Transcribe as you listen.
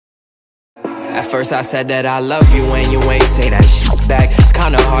At first I said that I love you and you ain't say that shit back. It's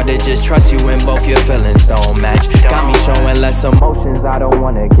kinda hard to just trust you when both your feelings don't match. Got me showing less emotions, I don't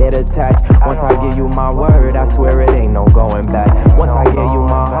wanna get attached. Once I give you my word, I swear it ain't no going back. Once I give you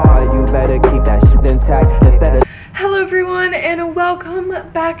my heart, you better keep that shit intact. Instead of... Hello everyone and welcome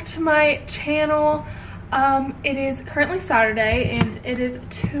back to my channel. It is currently Saturday and it is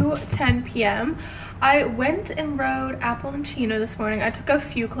 2:10 p.m. I went and rode Apple and Chino this morning. I took a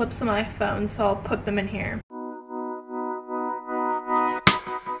few clips on my phone, so I'll put them in here.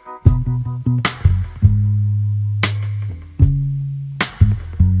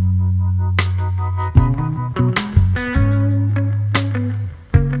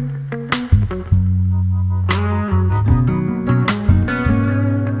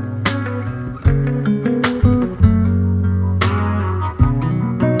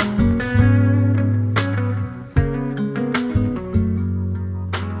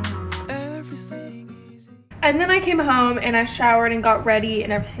 And then I came home and I showered and got ready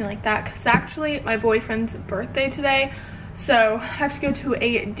and everything like that because it's actually my boyfriend's birthday today, so I have to go to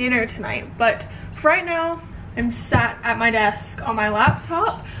a dinner tonight. But for right now, I'm sat at my desk on my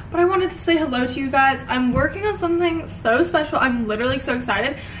laptop, but I wanted to say hello to you guys. I'm working on something so special. I'm literally so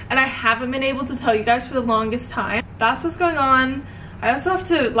excited and I haven't been able to tell you guys for the longest time. That's what's going on. I also have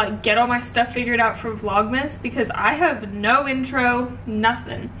to like get all my stuff figured out for Vlogmas because I have no intro,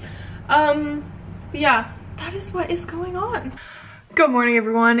 nothing. Yeah. That is what is going on. Good morning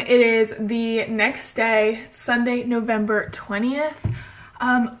everyone. It is the next day, Sunday, November 20th.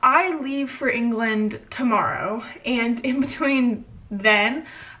 I leave for England tomorrow, and in between then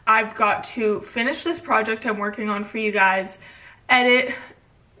I've got to finish this project I'm working on for you guys, edit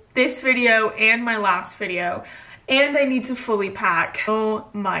this video and my last video, and I need to fully pack. Oh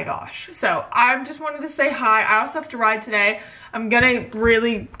my gosh. So I just wanted to say hi. I also have to ride today. I'm gonna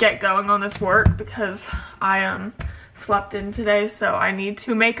really get going on this work because I slept in today, so I need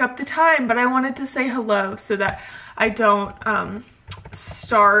to make up the time, but I wanted to say hello so that I don't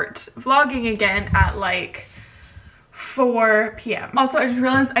start vlogging again at like 4 p.m. Also, I just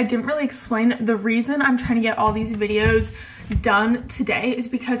realized I didn't really explain the reason I'm trying to get all these videos done today is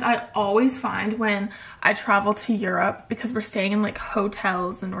because I always find when I travel to Europe, because we're staying in like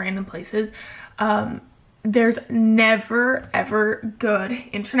hotels and random places, there's never ever good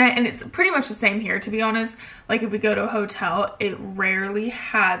internet, and it's pretty much the same here, to be honest. Like if we go to a hotel, it rarely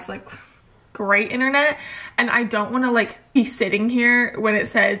has like great internet, and I don't want to like be sitting here when it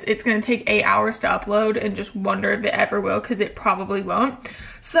says it's going to take 8 hours to upload and just wonder if it ever will, because it probably won't.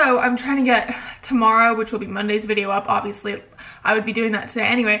 So I'm trying to get tomorrow, which will be Monday's video, up. Obviously I would be doing that today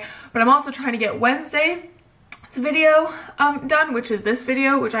anyway, but I'm also trying to get Wednesday's video done, which is this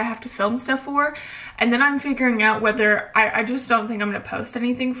video, which I have to film stuff for. And then I'm figuring out whether I just don't think I'm gonna post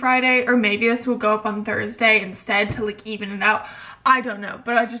anything Friday, or maybe this will go up on Thursday instead to like even it out. I don't know,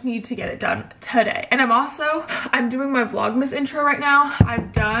 but I just need to get it done today. And I'm doing my Vlogmas intro right now.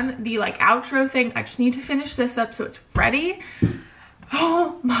 I've done the like outro thing. I just need to finish this up so it's ready.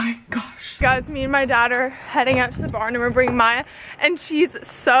 Oh my gosh. Guys, me and my dad are heading out to the barn and we're bringing Maya, and she's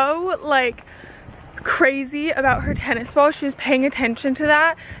so like crazy about her tennis ball. She was paying attention to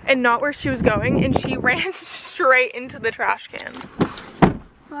that and not where she was going, and she ran straight into the trash can.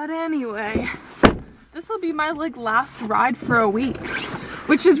 But anyway, this will be my like last ride for a week,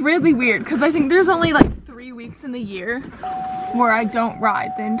 which is really weird because I think there's only like 3 weeks in the year where I don't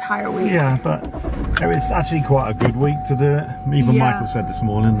ride the entire week. Yeah, but it's actually quite a good week to do it. Even Michael said this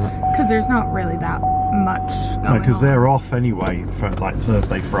morning that because there's not really that much going on. Because they're off anyway for like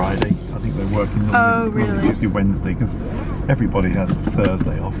Thursday, Friday. I think they're working Monday, Tuesday, Wednesday, because everybody has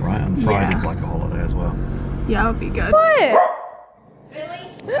Thursday off, right? And Friday's like a holiday as well. Yeah, it'll be good. What?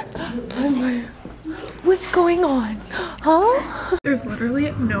 Really? What's going on? Huh? There's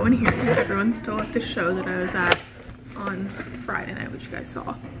literally no one here because everyone's still at the show that I was at on Friday night, which you guys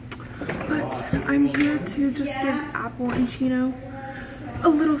saw. But I'm here to just give Apple and Chino a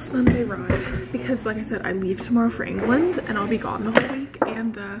little Sunday ride because, like I said, I leave tomorrow for England and I'll be gone the whole week,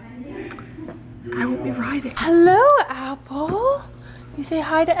 and I won't be riding. Hello, Apple. You say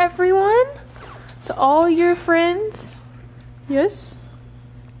hi to everyone? To all your friends? Yes?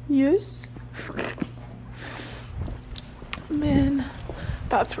 Yes? Man,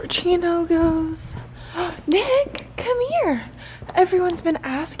 that's where Chino goes. Nick, come here. Everyone's been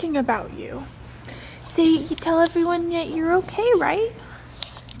asking about you. Say, you tell everyone that you're okay, right?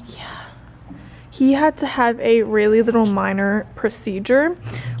 Yeah. He had to have a really little minor procedure,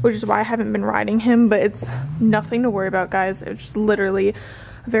 which is why I haven't been riding him, but it's nothing to worry about, guys. It's just literally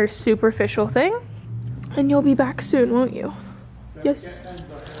a very superficial thing. And you'll be back soon, won't you? Yes.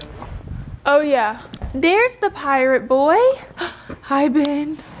 Oh yeah, there's the pirate boy. Hi,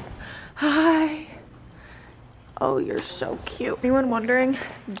 Ben. Hi. Oh, you're so cute. Anyone wondering,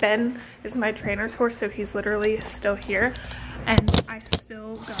 Ben is my trainer's horse, so he's literally still here. And I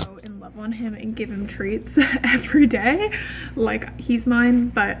still go and love on him and give him treats every day. Like, he's mine,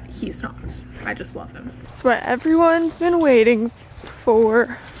 but he's not. I just love him. It's what everyone's been waiting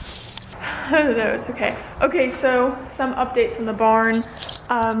for. Oh, that was okay. Okay, so some updates in the barn.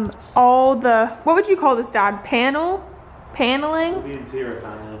 All the, what would you call this, Dad? Paneling? The interior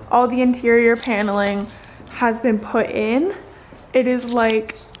paneling. All the interior paneling has been put in. It is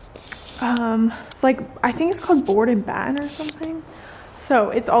like, it's like, I think it's called board and batten or something. So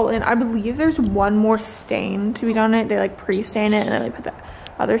it's all in. I believe there's one more stain to be done on it. They like pre-stain it and then they put the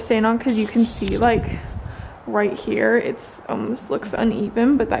other stain on, because you can see like right here it's almost looks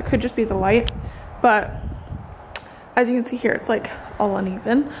uneven, but that could just be the light. But as you can see here, it's like all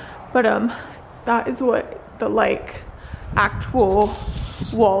uneven. But that is what the like actual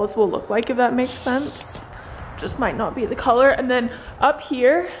walls will look like, if that makes sense. Just might not be the color. And then up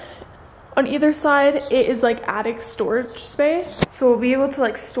here on either side, it is like attic storage space, so we'll be able to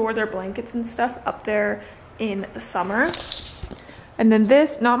like store their blankets and stuff up there in the summer. And then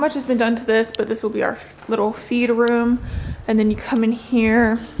this, not much has been done to this, but this will be our little feed room. And then you come in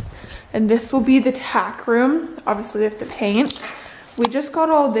here and this will be the tack room. Obviously they have to paint. We just got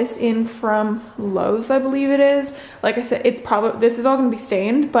all this in from Lowe's, I believe it is. Like I said, it's probably, this is all gonna be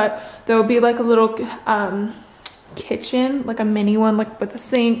stained, but there will be like a little kitchen, like a mini one, like with a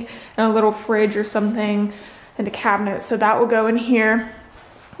sink and a little fridge or something and a cabinet. So that will go in here.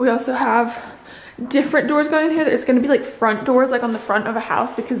 We also have different doors going in here. It's going to be like front doors, like on the front of a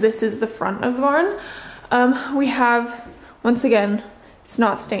house, because this is the front of the barn. We have, once again, it's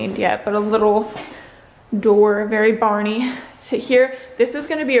not stained yet, but a little door, very barny, to here. This is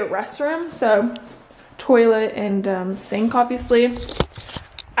going to be a restroom, so toilet and sink, obviously.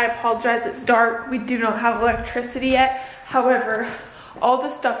 I apologize, it's dark. We do not have electricity yet. However, all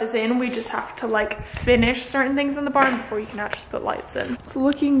the stuff is in. We just have to like finish certain things in the barn before you can actually put lights in. It's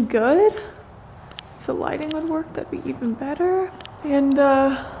looking good. If the lighting would work, that'd be even better. And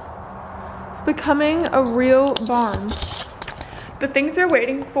it's becoming a real barn. The things they're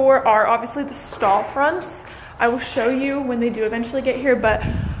waiting for are obviously the stall fronts. I will show you when they do eventually get here, but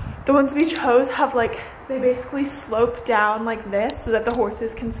the ones we chose have like, they basically slope down like this so that the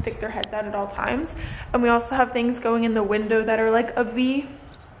horses can stick their heads out at all times. And we also have things going in the window that are like a V.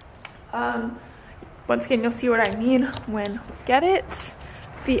 Once again, you'll see what I mean when we get it.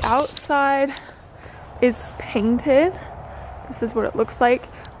 The outside is painted. This is what it looks like,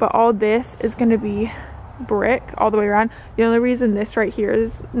 but all this is going to be brick all the way around. The only reason this right here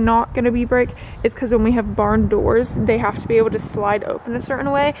is not going to be brick is because when we have barn doors, they have to be able to slide open a certain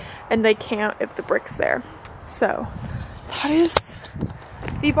way, and they can't if the brick's there. So that is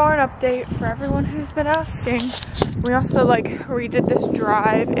the barn update for everyone who's been asking. We also like redid this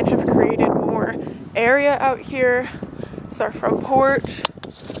drive and have created more area out here. It's our front porch.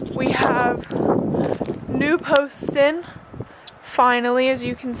 We have new posts in, finally, as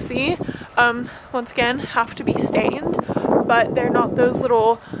you can see. Once again, have to be stained, but they're not those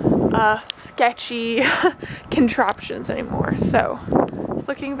little sketchy contraptions anymore. So it's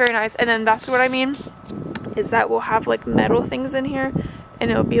looking very nice. And then that's what I mean, is that we'll have like metal things in here,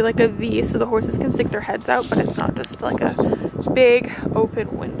 and it'll be like a V so the horses can stick their heads out, but it's not just like a big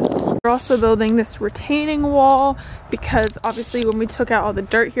open window. We're also building this retaining wall because obviously when we took out all the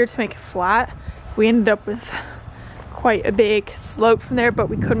dirt here to make it flat, we ended up with quite a big slope from there, but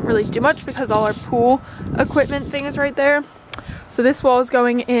we couldn't really do much because all our pool equipment thing is right there. So this wall is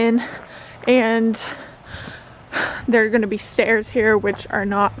going in, and there are going to be stairs here which are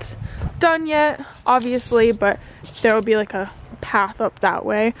not done yet, obviously, but there will be like a path up that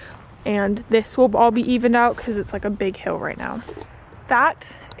way, and this will all be evened out because it's like a big hill right now.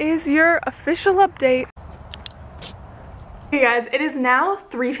 That is your official update. Hey guys, it is now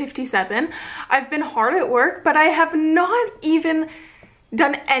 3:57. I've been hard at work, but I have not even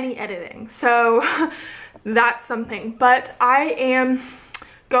done any editing, so that's something. But I am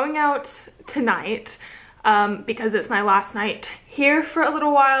going out tonight because it's my last night here for a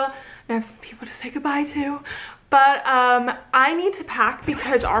little while. I have some people to say goodbye to. But I need to pack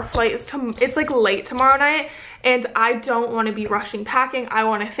because our flight is it's like late tomorrow night, and I don't want to be rushing packing. I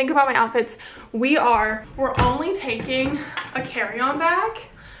want to think about my outfits. We're only taking a carry-on bag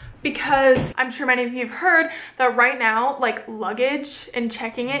because I'm sure many of you have heard that right now, like, luggage and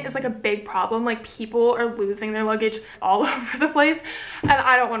checking it is like a big problem. Like, people are losing their luggage all over the place, and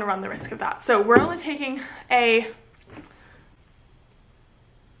I don't want to run the risk of that. So we're only taking a,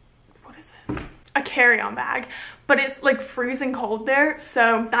 what is it? A carry-on bag, but it's like freezing cold there,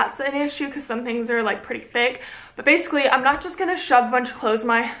 so that's an issue because some things are like pretty thick. But basically, I'm not just gonna shove a bunch of clothes in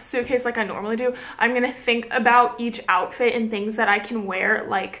my suitcase like I normally do. I'm gonna think about each outfit and things that I can wear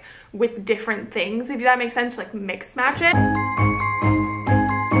like with different things, if that makes sense, like mix match it.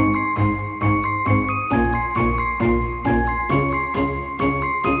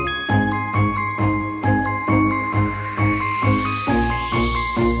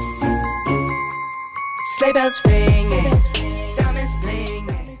 Sleigh bells ringing, diamonds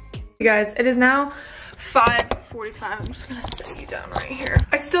blinging. You guys, it is now 5:45. I'm just gonna set you down right here.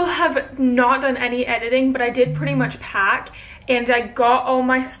 I still have not done any editing, but I did pretty much pack, and I got all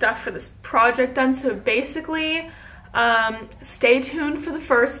my stuff for this project done. So basically, stay tuned for the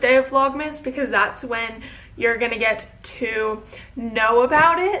first day of Vlogmas, because that's when you're gonna get to know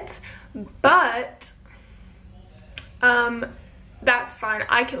about it. But that's fine.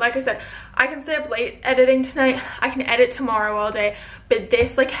 I can, like I said, I can stay up late editing tonight. I can edit tomorrow all day, but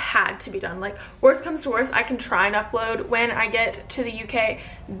this like had to be done. Like, worst comes to worst, I can try and upload when I get to the UK.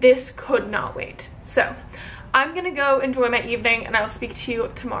 This could not wait. So I'm gonna go enjoy my evening, and I will speak to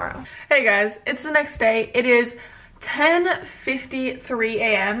you tomorrow. Hey guys, it's the next day. It is 10:53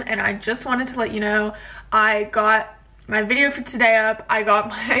 a.m. and I just wanted to let you know I got my video for today up. I got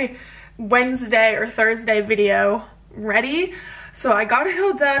my Wednesday or Thursday video ready. So I got it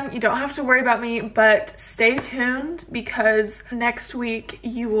all done. You don't have to worry about me, but stay tuned, because next week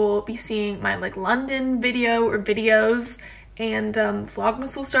you will be seeing my like London video or videos, and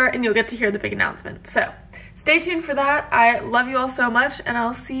Vlogmas will start and you'll get to hear the big announcement. So stay tuned for that. I love you all so much, and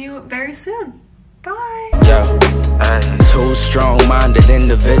I'll see you very soon. Bye. Yo, two strong-minded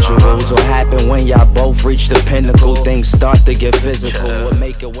individuals. What happen when y'all both reach the pinnacle? Things start to get physical. What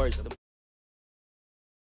make it worse?